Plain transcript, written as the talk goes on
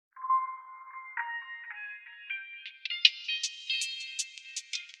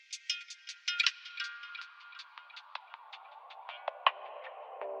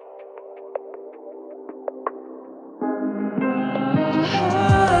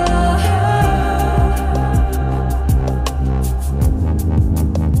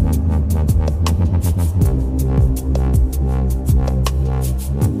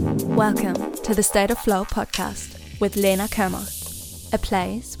to the State of Flow podcast with Lena Kermer, a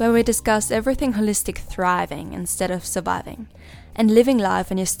place where we discuss everything holistic thriving instead of surviving, and living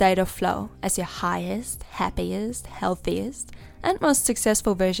life in your state of flow as your highest, happiest, healthiest, and most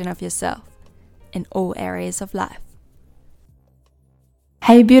successful version of yourself in all areas of life.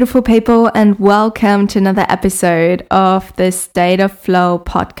 Hey beautiful people, and welcome to another episode of the State of Flow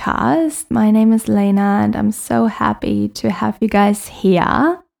podcast. My name is Lena and I'm so happy to have you guys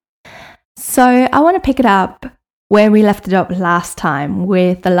here. So I want to pick it up where we left it up last time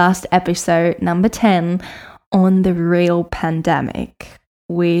with the last episode, number 10, on the real pandemic,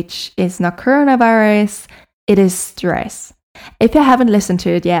 which is not coronavirus, it is stress. If you haven't listened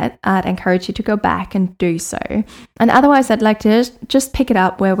to it yet, I'd encourage you to go back and do so. And otherwise, I'd like to just pick it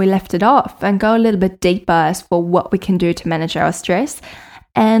up where we left it off and go a little bit deeper as for what we can do to manage our stress.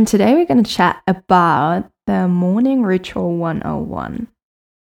 And today we're going to chat about the morning ritual 101.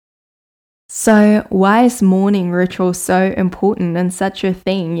 So why is morning ritual so important and such a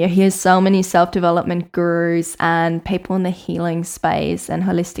thing? You hear so many self-development gurus and people in the healing space and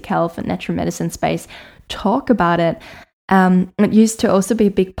holistic health and natural medicine space talk about it. It used to also be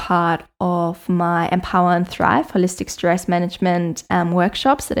a big part of my Empower and Thrive holistic stress management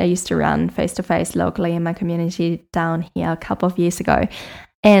workshops that I used to run face-to-face locally in my community down here a couple of years ago.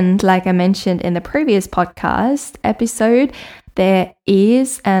 And like I mentioned in the previous podcast episode, there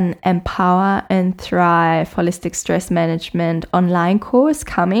is an Empower and Thrive holistic stress management online course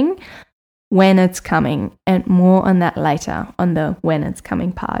coming when it's coming, and more on that later on the when it's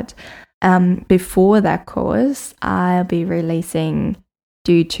coming part. Before that course, I'll be releasing,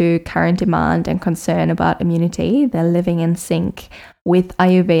 due to current demand and concern about immunity, the Living in Sync with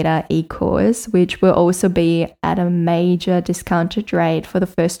Ayurveda e-course, which will also be at a major discounted rate for the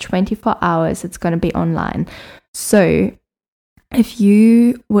first 24 hours. It's going to be online. So if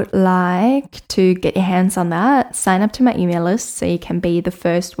you would like to get your hands on that, sign up to my email list so you can be the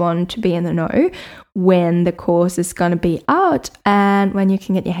first one to be in the know when the course is going to be out and when you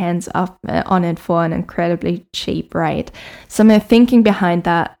can get your hands up on it for an incredibly cheap rate. So my thinking behind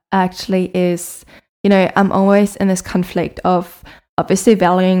that actually is, I'm always in this conflict of obviously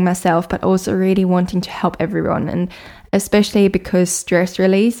valuing myself, but also really wanting to help everyone. And especially because stress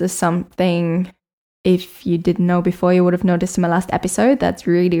release is something, if you didn't know before, you would have noticed in my last episode, that's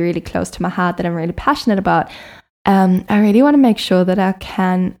really, really close to my heart, that I'm really passionate about. I really want to make sure that I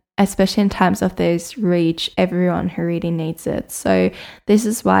can, especially in times of this, reach everyone who really needs it. So this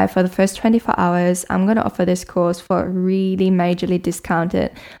is why for the first 24 hours, I'm going to offer this course for a really majorly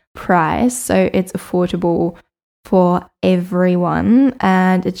discounted price. So it's affordable for everyone,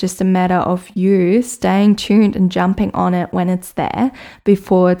 and it's just a matter of you staying tuned and jumping on it when it's there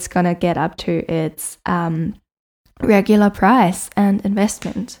before it's gonna get up to its regular price and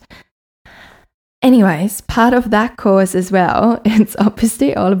investment. Anyways, part of that course as well, it's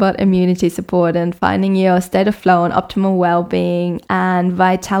obviously all about immunity support and finding your state of flow and optimal well-being and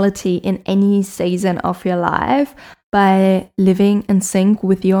vitality in any season of your life by living in sync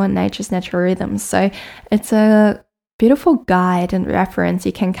with your nature's natural rhythms. So it's a beautiful guide and reference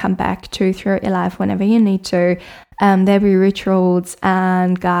you can come back to throughout your life whenever you need to. There'll be rituals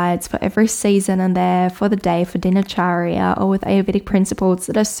and guides for every season and there for the day, for dinacharya, or with Ayurvedic principles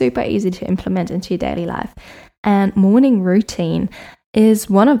that are super easy to implement into your daily life. And morning routine is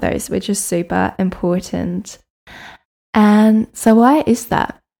one of those, which is super important. And so why is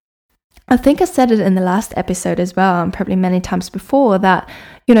that? I think I said it in the last episode as well, and probably many times before, that,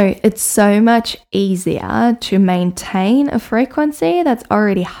 it's so much easier to maintain a frequency that's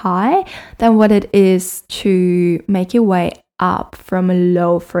already high than what it is to make your way up from a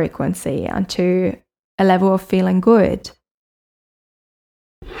low frequency onto a level of feeling good.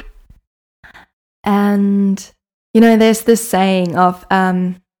 And, there's this saying of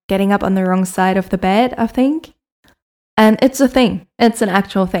getting up on the wrong side of the bed, I think. And it's a thing. It's an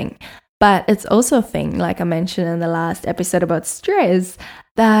actual thing. But it's also a thing, like I mentioned in the last episode about stress,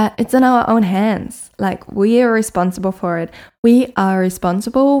 that it's in our own hands. Like, we are responsible for it. We are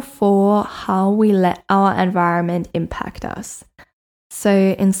responsible for how we let our environment impact us.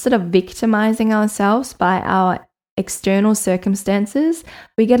 So instead of victimizing ourselves by our external circumstances,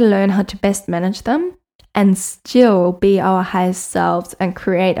 we get to learn how to best manage them and still be our highest selves and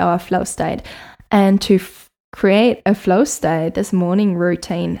create our flow state. And to create a flow state, this morning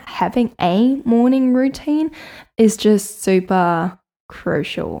routine, having a morning routine is just super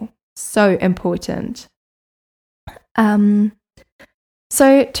crucial, so important.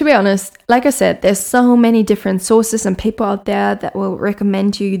 So to be honest, like I said, there's so many different sources and people out there that will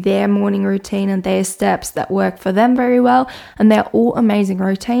recommend you their morning routine and their steps that work for them very well. And they're all amazing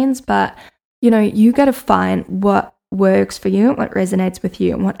routines, but you got to find what works for you, what resonates with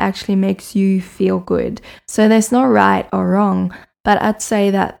you, and what actually makes you feel good. So there's no right or wrong, but I'd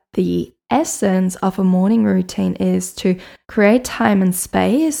say that the essence of a morning routine is to create time and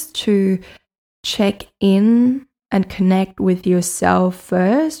space to check in and connect with yourself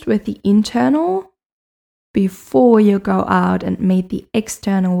first, with the internal, before you go out and meet the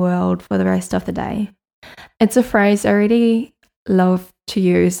external world for the rest of the day. It's a phrase I really love to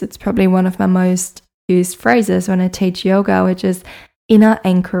use. It's probably one of my most used phrases when I teach yoga, which is inner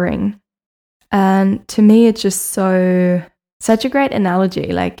anchoring. And to me, it's just such a great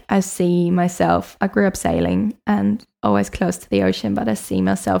analogy. Like, I see myself, I grew up sailing and always close to the ocean, but I see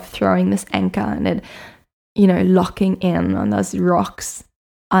myself throwing this anchor and it, locking in on those rocks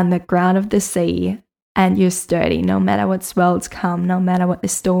on the ground of the sea, and you're sturdy no matter what swells come, no matter what the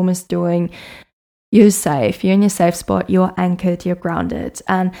storm is doing. You're safe, you're in your safe spot, you're anchored, you're grounded.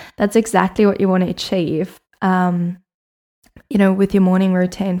 And that's exactly what you want to achieve, with your morning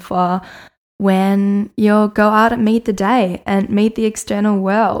routine for when you'll go out and meet the day and meet the external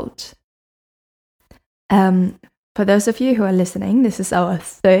world. For those of you who are listening, this is our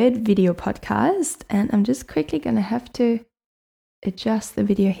third video podcast, and I'm just quickly going to have to adjust the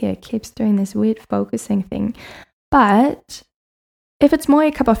video here. It keeps doing this weird focusing thing. But if it's more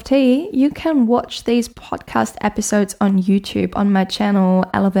a cup of tea, you can watch these podcast episodes on YouTube on my channel,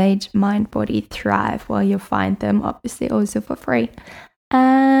 Elevate Mind Body Thrive, where you'll find them obviously also for free.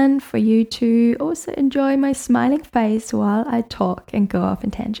 And for you to also enjoy my smiling face while I talk and go off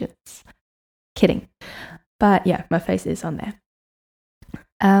in tangents. Kidding. But yeah, my face is on there.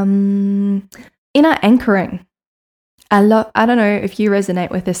 Inner anchoring. I don't know if you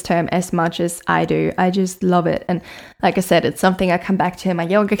resonate with this term as much as I do. I just love it. And like I said, it's something I come back to in my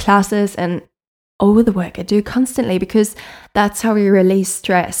yoga classes and all the work I do constantly, because that's how we release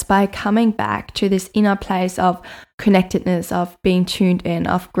stress, by coming back to this inner place of connectedness, of being tuned in,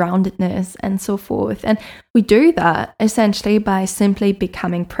 of groundedness, and so forth. And we do that essentially by simply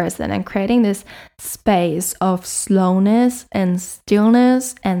becoming present and creating this space of slowness and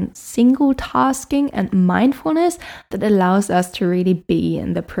stillness and single tasking and mindfulness that allows us to really be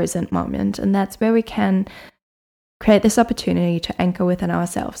in the present moment. And that's where we can create this opportunity to anchor within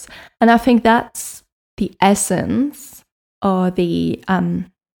ourselves. And I think that's the essence, or the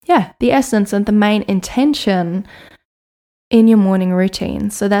essence and the main intention in your morning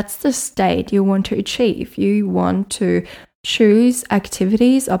routine. So that's the state you want to achieve. You want to choose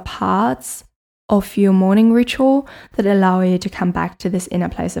activities or parts of your morning ritual that allow you to come back to this inner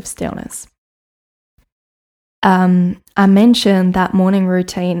place of stillness. I mentioned that morning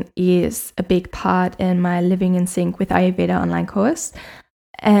routine is a big part in my Living in Sync with Ayurveda online course.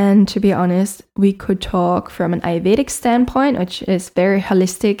 And to be honest, we could talk from an Ayurvedic standpoint, which is very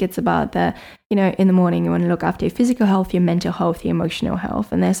holistic. It's about in the morning you want to look after your physical health, your mental health, your emotional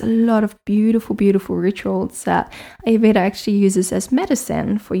health. And there's a lot of beautiful, beautiful rituals that Ayurveda actually uses as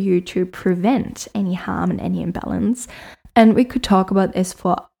medicine for you to prevent any harm and any imbalance. And we could talk about this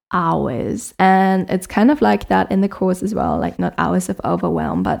for hours, and it's kind of like that in the course as well, like not hours of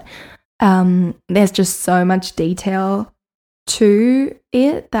overwhelm, but there's just so much detail to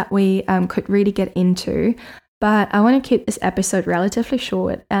it that we could really get into. But I want to keep this episode relatively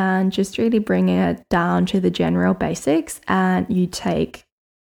short and just really bring it down to the general basics, and you take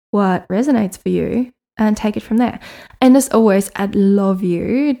what resonates for you and take it from there. And as always, I'd love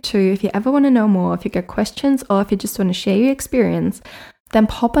you to, if you ever want to know more, if you get questions, or if you just want to share your experience, then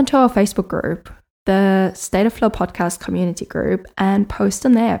pop onto our Facebook group, the State of Flow podcast community group, and post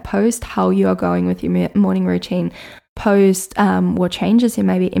on there. Post how you are going with your morning routine. Post what changes you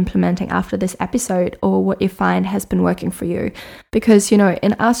may be implementing after this episode, or what you find has been working for you. Because, in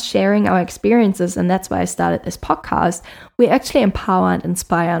us sharing our experiences, and that's why I started this podcast, we actually empower and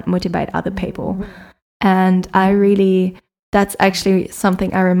inspire and motivate other people. And that's actually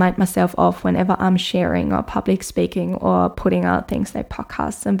something I remind myself of whenever I'm sharing or public speaking or putting out things like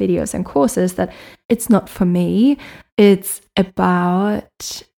podcasts and videos and courses, that it's not for me. It's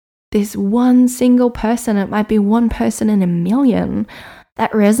about this one single person. It might be one person in a million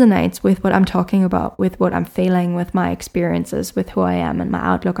that resonates with what I'm talking about, with what I'm feeling, with my experiences, with who I am and my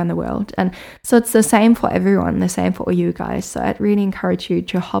outlook on the world. And so it's the same for everyone, the same for all you guys. So I'd really encourage you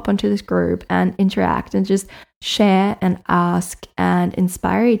to hop onto this group and interact and just share and ask and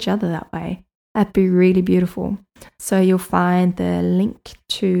inspire each other that way. That'd be really beautiful. So you'll find the link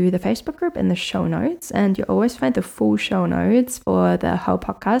to the Facebook group in the show notes, and you'll always find the full show notes for the whole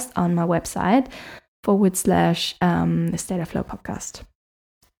podcast on my website / the State of Flow podcast.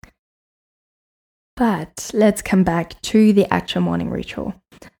 But let's come back to the actual morning ritual.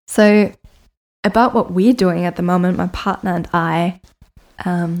 So about what we're doing at the moment, my partner and I,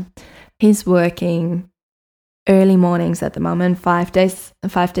 he's working early mornings at the moment, 5 days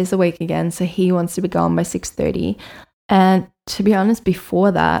a week again. So he wants to be gone by 6:30. And to be honest,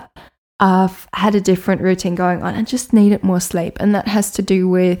 before that, I've had a different routine going on. I just needed more sleep. And that has to do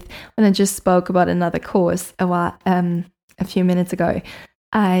with when I just spoke about another course a few minutes ago.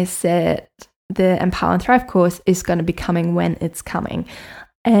 I said the Empower and Thrive course is going to be coming when it's coming.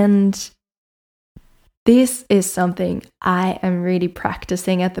 And this is something I am really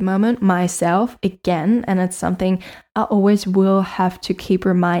practicing at the moment myself again, and it's something I always will have to keep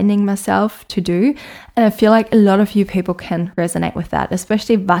reminding myself to do. And I feel like a lot of you people can resonate with that,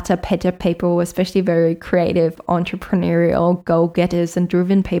 especially Vata Pitta people, especially very creative, entrepreneurial, go-getters and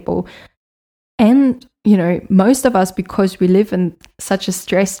driven people. And, you know, most of us, because we live in such a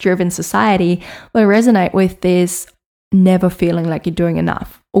stress-driven society, will resonate with this never feeling like you're doing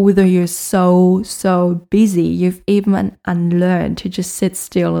enough. Although you're so busy, you've even unlearned to just sit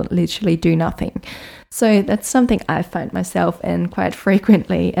still and literally do nothing. So that's something I find myself in quite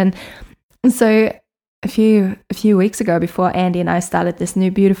frequently. And so a few weeks ago, before Andy and I started this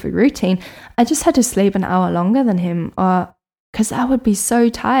new beautiful routine, I just had to sleep an hour longer than him, or because I would be so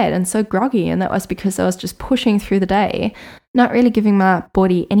tired and so groggy. And that was because I was just pushing through the day, not really giving my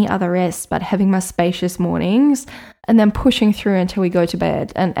body any other rest, but having my spacious mornings and then pushing through until we go to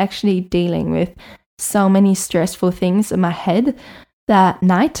bed, and actually dealing with so many stressful things in my head that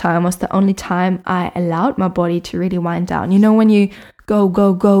nighttime was the only time I allowed my body to really wind down. You know, when you go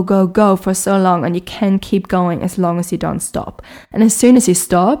for so long and you can keep going as long as you don't stop. And as soon as you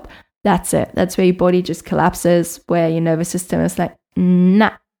stop, that's it. That's where your body just collapses, where your nervous system is like,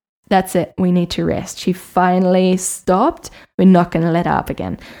 nah, that's it. We need to rest. She finally stopped. We're not going to let her up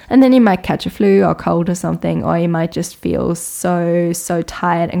again. And then you might catch a flu or cold or something, or you might just feel so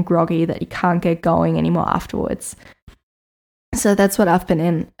tired and groggy that you can't get going anymore afterwards. So that's what I've been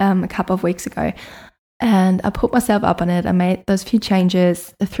in a couple of weeks ago. And I put myself up on it. I made those few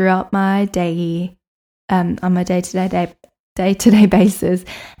changes throughout my day, on my day-to-day basis,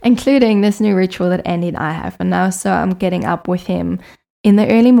 including this new ritual that Andy and I have. And now, so I'm getting up with him in the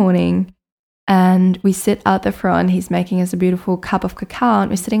early morning, and we sit out the front. He's making us a beautiful cup of cacao, and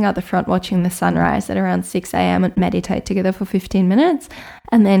we're sitting out the front watching the sunrise at around 6 a.m. and meditate together for 15 minutes.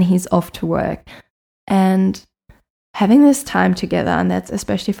 And then he's off to work. And having this time together, and that's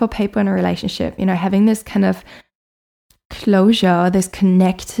especially for people in a relationship, you know, having this kind of closure, this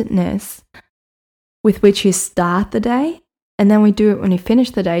connectedness with which you start the day. And then we do it when we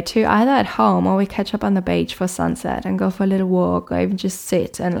finish the day too, either at home or we catch up on the beach for sunset and go for a little walk, or even just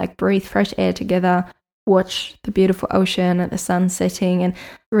sit and like breathe fresh air together, watch the beautiful ocean and the sun setting, and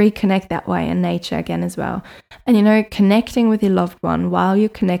reconnect that way in nature again as well. And, you know, connecting with your loved one while you're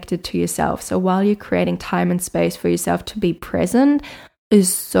connected to yourself. So while you're creating time and space for yourself to be present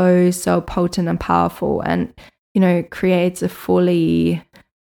is so potent and powerful, and, you know, creates a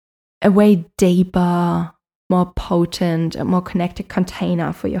way deeper, more potent and more connected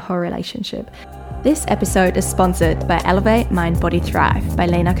container for your whole relationship. This episode is sponsored by Elevate Mind Body Thrive by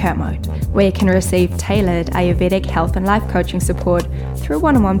Lena Kermode, where you can receive tailored Ayurvedic health and life coaching support through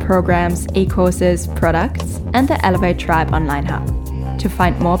one-on-one programs, e-courses, products, and the Elevate Tribe online hub. To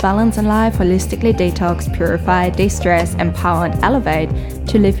find more balance in life, holistically detox, purify, de-stress, empower, and elevate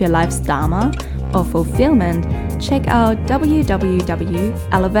to live your life's dharma or fulfillment, check out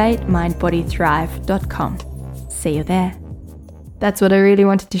www.elevatemindbodythrive.com. See you there. That's what I really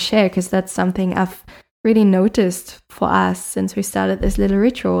wanted to share, because that's something I've really noticed for us since we started this little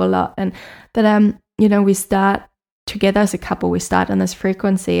ritual a lot. And that, you know, we start together as a couple, we start on this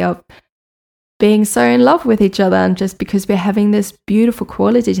frequency of being so in love with each other, and just because we're having this beautiful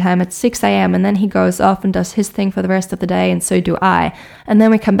quality time at 6 a.m. and then he goes off and does his thing for the rest of the day, and so do I. And then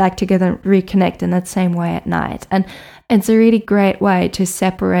we come back together and reconnect in that same way at night. And it's a really great way to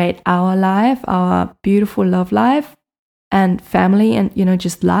separate our life, our beautiful love life and family and, you know,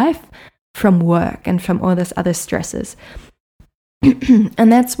 just life from work and from all those other stresses.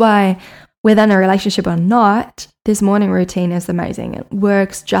 And that's why, whether in a relationship or not, this morning routine is amazing. It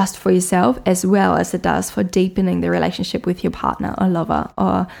works just for yourself as well as it does for deepening the relationship with your partner or lover,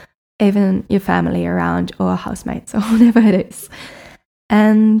 or even your family around, or housemates, or whatever it is.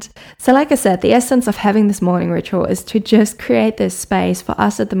 And so, like I said, the essence of having this morning ritual is to just create this space. For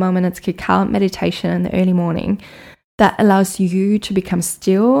us at the moment, it's cacao meditation in the early morning that allows you to become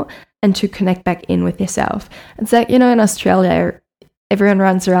still and to connect back in with yourself. It's like, you know, in Australia, everyone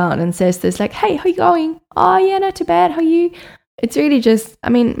runs around and says this, like, hey, how you going? Oh, yeah, not too bad. How are you? It's really just, I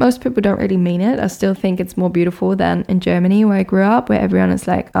mean, most people don't really mean it. I still think it's more beautiful than in Germany, where I grew up, where everyone is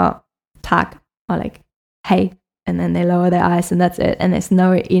like, oh, Tag, are like, hey, and then they lower their eyes and that's it. And there's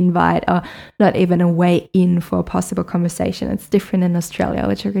no invite or not even a way in for a possible conversation. It's different in Australia,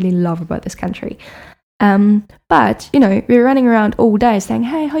 which I really love about this country. But, we're running around all day saying,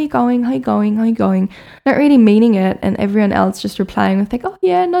 hey, how you going? How you going? How you going? Not really meaning it. And everyone else just replying with like, oh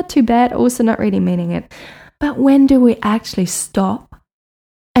yeah, not too bad. Also not really meaning it. But when do we actually stop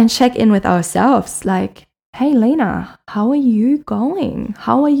and check in with ourselves? Like, hey, Lena, how are you going?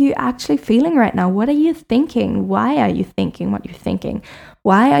 How are you actually feeling right now? What are you thinking? Why are you thinking what you're thinking?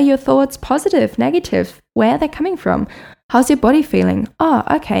 Why are your thoughts positive, negative? Where are they coming from? How's your body feeling? Oh,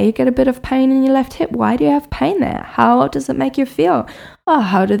 okay, you get a bit of pain in your left hip. Why do you have pain there? How does it make you feel? Oh,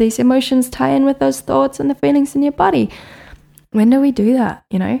 how do these emotions tie in with those thoughts and the feelings in your body? When do we do that,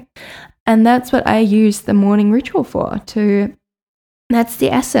 And that's what I use the morning ritual for, that's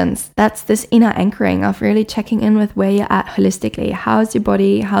the essence. That's this inner anchoring of really checking in with where you're at holistically. How's your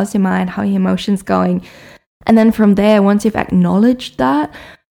body? How's your mind? How are your emotions going? And then from there, once you've acknowledged that,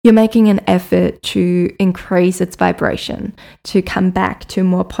 you're making an effort to increase its vibration, to come back to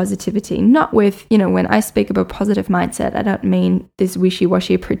more positivity. Not with, when I speak about positive mindset, I don't mean this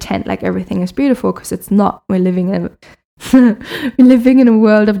wishy-washy pretend like everything is beautiful, because it's not. We're living in a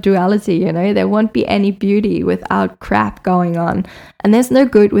world of duality, There won't be any beauty without crap going on. And there's no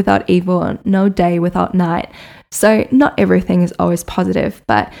good without evil, no day without night. So not everything is always positive,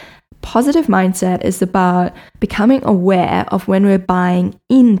 but positive mindset is about becoming aware of when we're buying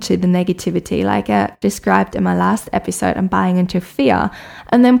into the negativity, like I described in my last episode. I'm buying into fear,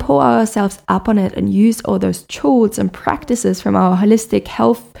 and then pull ourselves up on it and use all those tools and practices from our holistic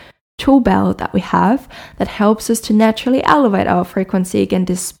health tool belt that we have that helps us to naturally elevate our frequency again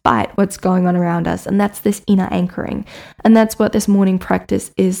despite what's going on around us. And that's this inner anchoring. And that's what this morning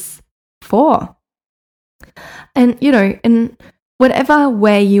practice is for. And, in whatever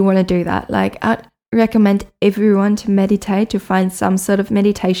way you want to do that, like I recommend everyone to meditate, to find some sort of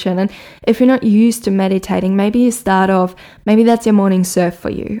meditation. And if you're not used to meditating, maybe you start off, maybe that's your morning surf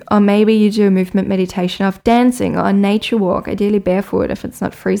for you, or maybe you do a movement meditation of dancing or a nature walk, ideally barefoot if it's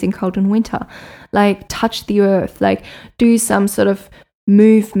not freezing cold in winter. Like touch the earth, like do some sort of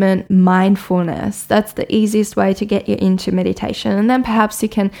movement mindfulness. That's the easiest way to get you into meditation. And then perhaps you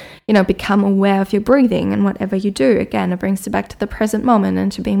can, become aware of your breathing and whatever you do. Again, it brings you back to the present moment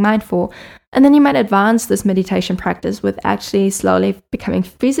and to being mindful. And then you might advance this meditation practice with actually slowly becoming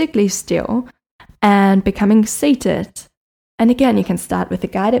physically still and becoming seated. And again, you can start with a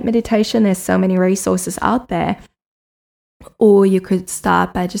guided meditation. There's so many resources out there. Or you could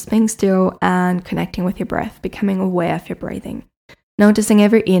start by just being still and connecting with your breath, becoming aware of your breathing. Noticing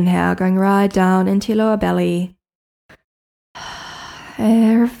every inhale going right down into your lower belly.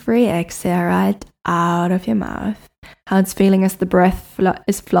 Every exhale right out of your mouth. How it's feeling as the breath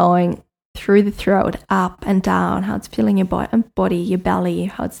is flowing through the throat, up and down. How it's feeling your body, your belly.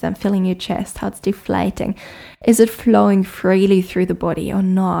 How it's then filling your chest. How it's deflating. Is it flowing freely through the body or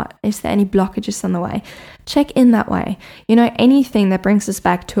not? Is there any blockages on the way? Check in that way. Anything that brings us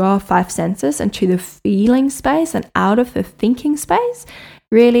back to our five senses and to the feeling space and out of the thinking space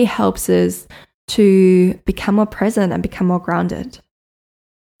really helps us to become more present and become more grounded.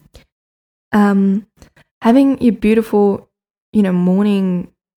 Having your beautiful,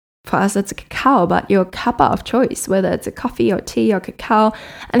 morning, for us it's a cacao, but your cuppa of choice, whether it's a coffee or tea or cacao,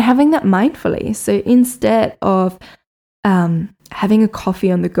 and having that mindfully. So instead of having a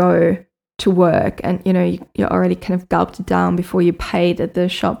coffee on the go to work and you're already kind of gulped it down before you paid at the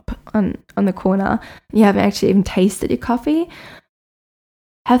shop on the corner, you haven't actually even tasted your coffee,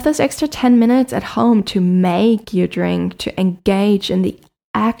 have those extra 10 minutes at home to make your drink, to engage in the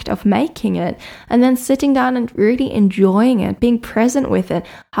act of making it, and then sitting down and really enjoying it, being present with it.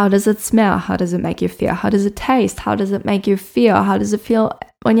 How does it smell? How does it make you feel? How does it taste? How does it make you feel? How does it feel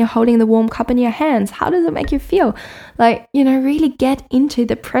when you're holding the warm cup in your hands? How does it make you feel? Like, really get into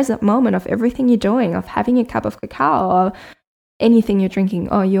the present moment of everything you're doing, of having a cup of cacao or anything you're drinking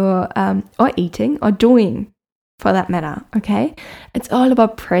or you're or eating or doing, for that matter. Okay, it's all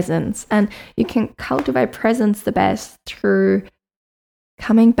about presence, and you can cultivate presence the best through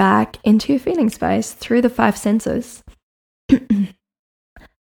coming back into your feeling space through the five senses.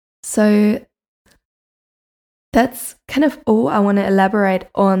 So that's kind of all I want to elaborate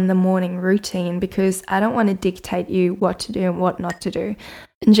on the morning routine, because I don't want to dictate you what to do and what not to do.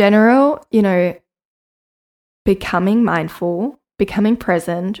 In general, becoming mindful, becoming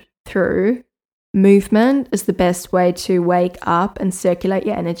present through movement is the best way to wake up and circulate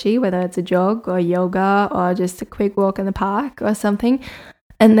your energy, whether it's a jog or yoga or just a quick walk in the park or something.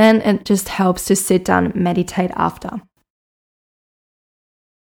 And then it just helps to sit down and meditate after.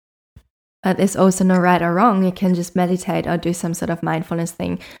 But there's also no right or wrong. You can just meditate or do some sort of mindfulness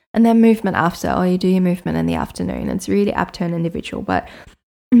thing and then movement after, or you do your movement in the afternoon. It's really up to an individual. But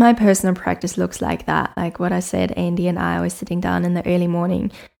my personal practice looks like that. Like what I said, Andy and I were sitting down in the early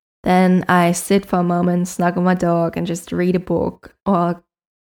morning. Then I sit for a moment, snuggle my dog and just read a book or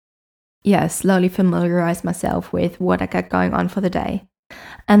slowly familiarize myself with what I got going on for the day.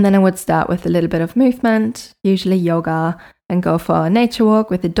 And then I would start with a little bit of movement, usually yoga, and go for a nature walk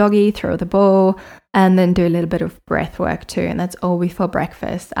with the doggy, throw the ball, and then do a little bit of breath work too. And that's all before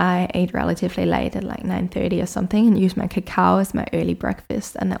breakfast. I ate relatively late at like 9:30 or something and use my cacao as my early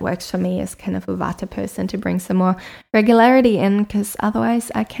breakfast. And that works for me as kind of a Vata person to bring some more regularity in, because otherwise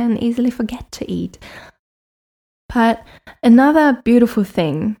I can easily forget to eat. But another beautiful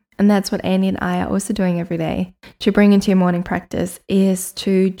thing, and that's what Andy and I are also doing every day to bring into your morning practice, is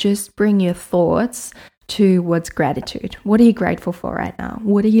to just bring your thoughts towards gratitude. What are you grateful for right now?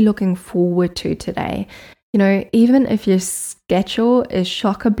 What are you looking forward to today? You know, even if your schedule is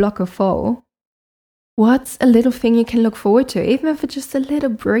chock-a-block full, what's a little thing you can look forward to? Even if it's just a little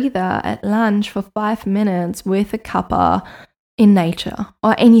breather at lunch for 5 minutes with a cuppa in nature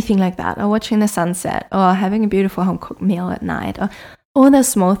or anything like that, or watching the sunset or having a beautiful home-cooked meal at night, or all those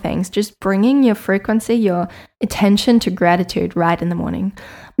small things, just bringing your frequency, your attention to gratitude right in the morning.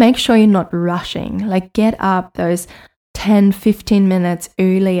 Make sure you're not rushing. Like get up those 10, 15 minutes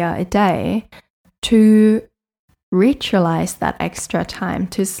earlier a day to ritualize that extra time,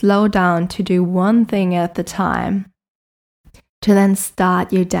 to slow down, to do one thing at the time, to then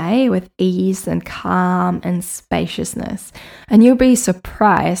start your day with ease and calm and spaciousness. And you'll be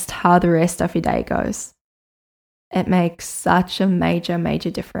surprised how the rest of your day goes. It makes such a major,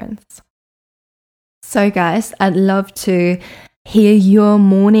 major difference. So guys, I'd love to hear your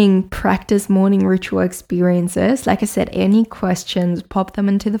morning practice, morning ritual experiences. Like I said, any questions, pop them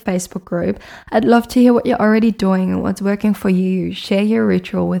into the Facebook group. I'd love to hear what you're already doing and what's working for you. Share your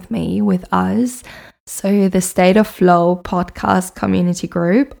ritual with me, with us. So the State of Flow podcast community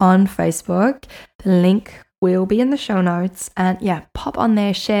group on Facebook, the link will be in the show notes. And pop on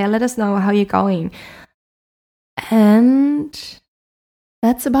there, share, let us know how you're going. And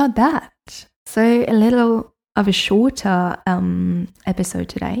that's about that. So a little of a shorter episode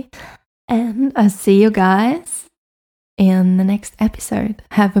today. And I'll see you guys in the next episode.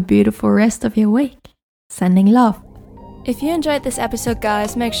 Have a beautiful rest of your week. Sending love. If you enjoyed this episode,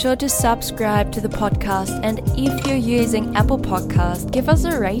 guys, make sure to subscribe to the podcast. And if you're using Apple Podcast, give us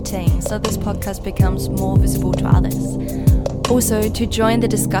a rating so this podcast becomes more visible to others. Also, to join the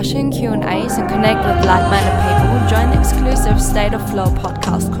discussion, Q&As, and connect with like-minded people, join the exclusive State of Flow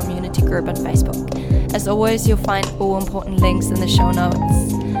podcast community group on Facebook. As always, you'll find all important links in the show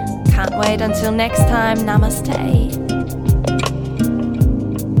notes. Can't wait until next time. Namaste.